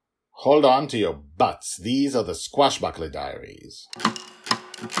Hold on to your butts. These are the Squashbuckler Diaries.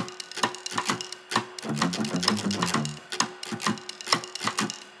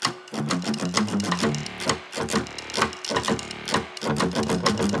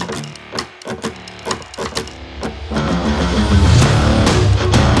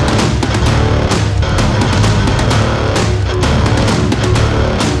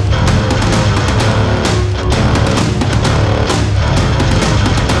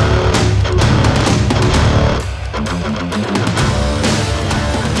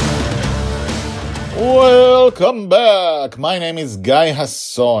 Welcome back. My name is Guy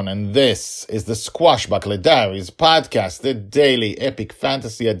Hasson, and this is the Squashbuckler Diaries podcast, the daily epic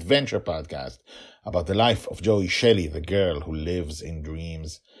fantasy adventure podcast about the life of Joey Shelley, the girl who lives in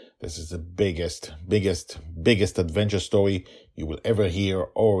dreams. This is the biggest adventure story you will ever hear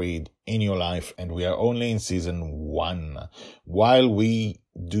or read in your life, and we are only in season 1. While we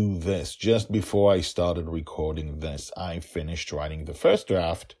do this, just before I started recording this, I finished writing the first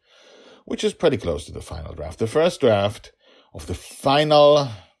draft, which is pretty close to the final draft. The first draft of the final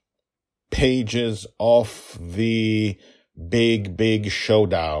pages of the big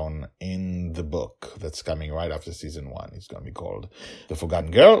showdown in the book that's coming right after season 1. It's going to be called The Forgotten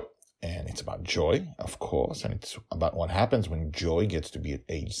Girl, and it's about Joy, of course, and it's about what happens when Joy gets to be at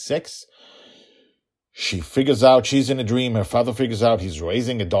age 6. She figures out she's in a dream. Her father figures out he's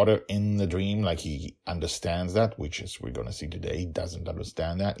raising a daughter in the dream, like he understands that, which is we're going to see today. He doesn't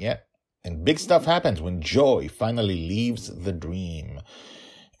understand that yet. And big stuff happens when Joy finally leaves the dream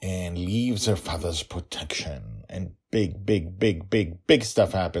and leaves her father's protection. And big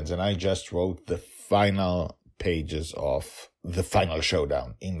stuff happens. And I just wrote the final pages of the final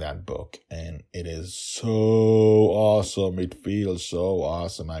showdown in that book. And it is so awesome. It feels so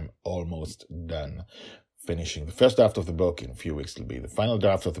awesome. I'm almost done finishing the first draft of the book. In a few weeks, it'll be the final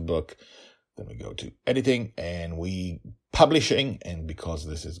draft of the book. Then we go to editing and publishing, and because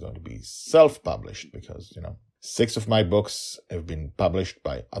this is going to be self-published, because, 6 of my books have been published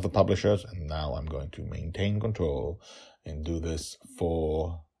by other publishers, and now I'm going to maintain control and do this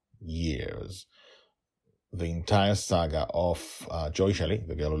for years. The entire saga of Joy Shelley,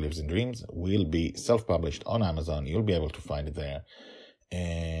 the girl who lives in dreams, will be self-published on Amazon. You'll be able to find it there,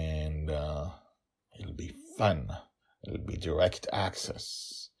 and it'll be fun. It'll be direct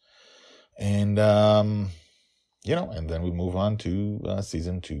access. And, and then we move on to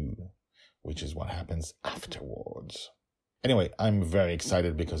season 2, which is what happens afterwards. Anyway, I'm very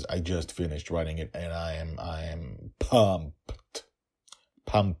excited because I just finished writing it, and I am pumped.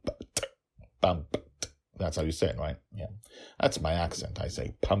 That's how you say it, right? Yeah. That's my accent. I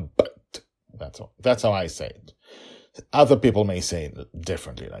say pumped. That's how I say it. Other people may say it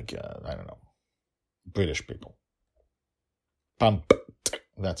differently, like, I don't know, British people. Pumped.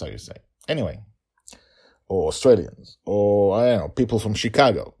 That's how you say it. Anyway, or Australians, or, I don't know, people from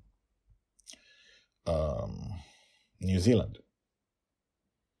Chicago, New Zealand.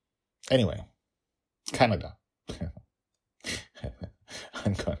 Anyway, Canada.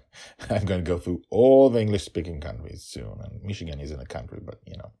 I'm going to go through all the English-speaking countries soon, and Michigan isn't a country, but,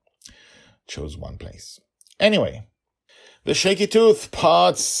 chose one place. Anyway, The Shaky Tooth,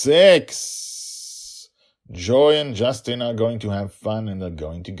 Part 6. Joy and Justin are going to have fun, and they're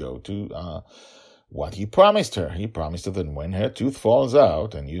going to go to what he promised her. He promised her that when her tooth falls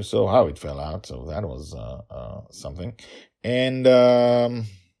out, and you saw how it fell out, so that was something. And they're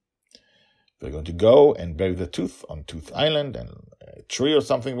going to go and bury the tooth on Tooth Island, and a tree or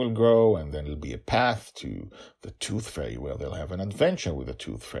something will grow, and then it'll be a path to the Tooth Fairy, where they'll have an adventure with the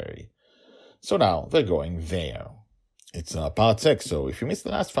Tooth Fairy. So now they're going there. It's part 6, so if you missed the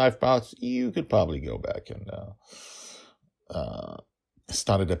last 5 parts, you could probably go back and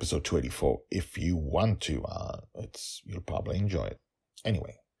start at episode 284 if you want to. You'll probably enjoy it.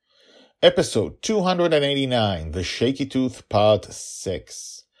 Anyway, episode 289, The Shaky Tooth, Part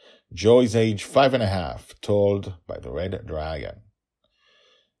 6. Joy's age 5.5, told by the Red Dragon.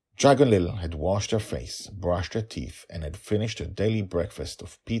 Dragon Little had washed her face, brushed her teeth, and had finished her daily breakfast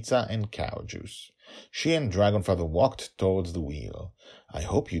of pizza and cow juice. She and Dragonfather walked towards the wheel. I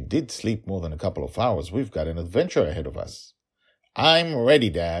hope you did sleep more than a couple of hours. We've got an adventure ahead of us. I'm ready,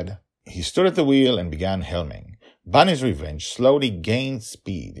 Dad. He stood at the wheel and began helming. Bunny's Revenge slowly gained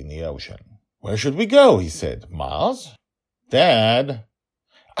speed in the ocean. Where should we go? He said. Mars? Dad?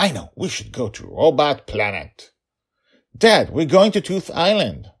 I know. We should go to Robot Planet. Dad, we're going to Tooth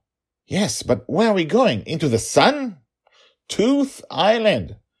Island. Yes, but where are we going? Into the sun? Tooth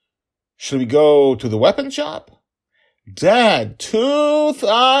Island. Should we go to the weapon shop? Dad, Tooth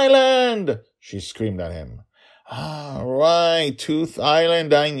Island! She screamed at him. Ah, right, Tooth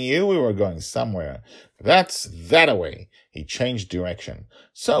Island. I knew we were going somewhere. That's that away. He changed direction.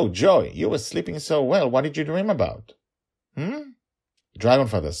 So, Joy, you were sleeping so well. What did you dream about?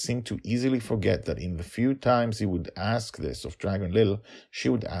 Dragonfather seemed to easily forget that in the few times he would ask this of Dragon Little, she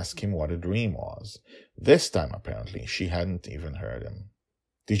would ask him what a dream was. This time, apparently, she hadn't even heard him.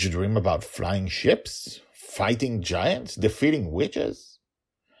 Did you dream about flying ships? Fighting giants? Defeating witches?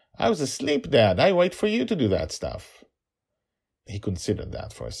 I was asleep, Dad. I wait for you to do that stuff. He considered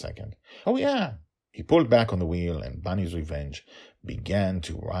that for a second. Oh, yeah. He pulled back on the wheel, and Bunny's revenge began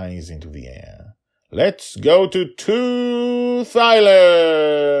to rise into the air. Let's go to Tooth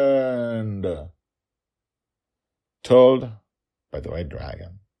Island! Told by the Red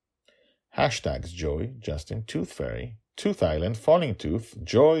Dragon. Hashtags Joy, Justin, Tooth Fairy, Tooth Island, Falling Tooth,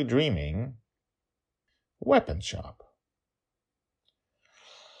 Joy Dreaming, Weapon Shop.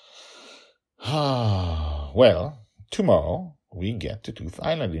 Well, tomorrow we get to Tooth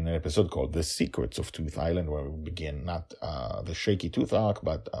Island in an episode called The Secrets of Tooth Island, where we begin not the Shaky Tooth arc,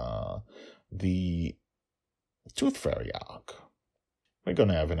 but the Tooth Fairy arc. We're going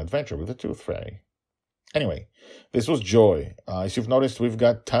to have an adventure with the Tooth Fairy. Anyway, this was Joy. As you've noticed, we've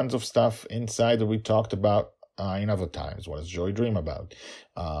got tons of stuff inside that we talked about in other times. What does Joy dream about?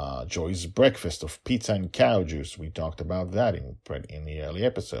 Joy's breakfast of pizza and cow juice. We talked about that in the early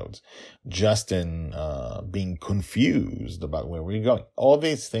episodes. Justin being confused about where we're going. All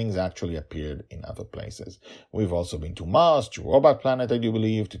these things actually appeared in other places. We've also been to Mars, to Robot Planet, I do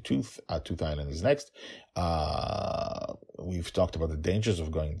believe, to Tooth Island is next. We've talked about the dangers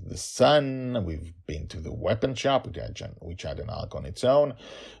of going to the sun. We've been to the weapon shop, which had an arc on its own.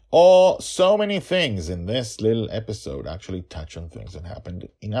 So many things in this little episode actually touch on things that happened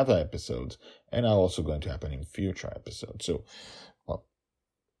in other episodes and are also going to happen in future episodes. So, well,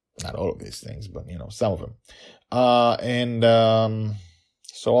 not all of these things, but, some of them.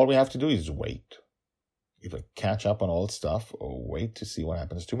 So all we have to do is wait. Either catch up on old stuff or wait to see what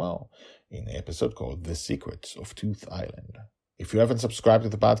happens tomorrow in an episode called The Secrets of Tooth Island. If you haven't subscribed to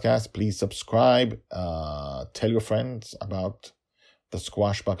the podcast, please subscribe. Tell your friends about the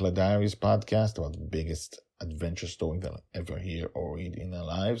Squashbuckler Diaries podcast, about the biggest adventure story they'll ever hear or read in their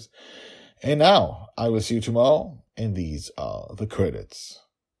lives. And now, I will see you tomorrow, and these are the credits.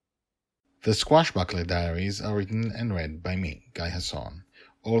 The Squashbuckler Diaries are written and read by me, Guy Hasson.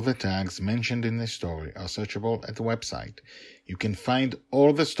 All the tags mentioned in this story are searchable at the website. You can find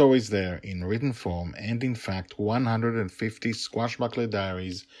all the stories there in written form and, in fact, 150 Squashbuckler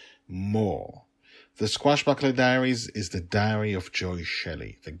Diaries more. The Squashbuckler Diaries is the diary of Joy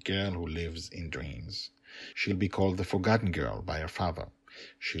Shelley, the girl who lives in dreams. She'll be called the Forgotten Girl by her father.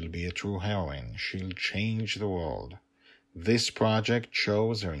 She'll be a true heroine. She'll change the world. This project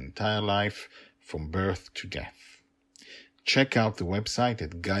shows her entire life from birth to death. Check out the website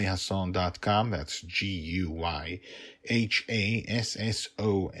at guyhasson.com. That's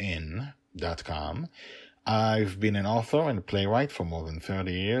GUYHASSON.com. I've been an author and a playwright for more than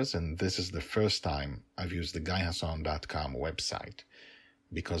 30 years, and this is the first time I've used the guyhasson.com website,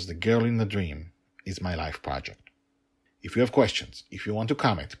 because The Girl in the Dream is my life project. If you have questions, if you want to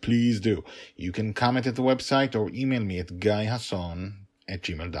comment, please do. You can comment at the website or email me at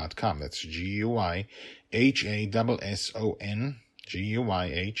guyhasson@gmail.com. That's GUYHASSON,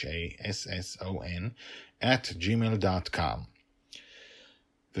 GUYHASSON @gmail.com.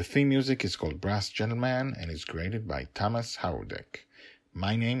 The theme music is called Brass Gentleman and is created by Thomas Harudek.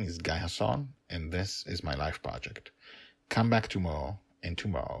 My name is Guy Hasson, and this is my life project. Come back tomorrow, and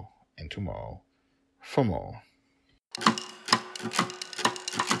tomorrow, and tomorrow for more.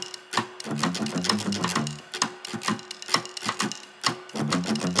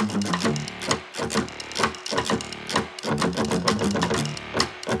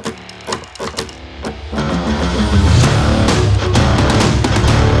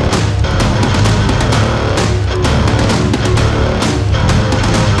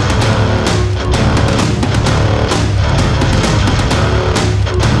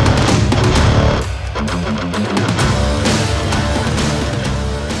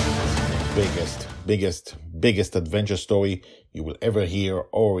 Biggest adventure story you will ever hear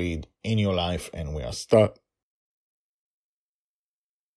or read in your life, and we are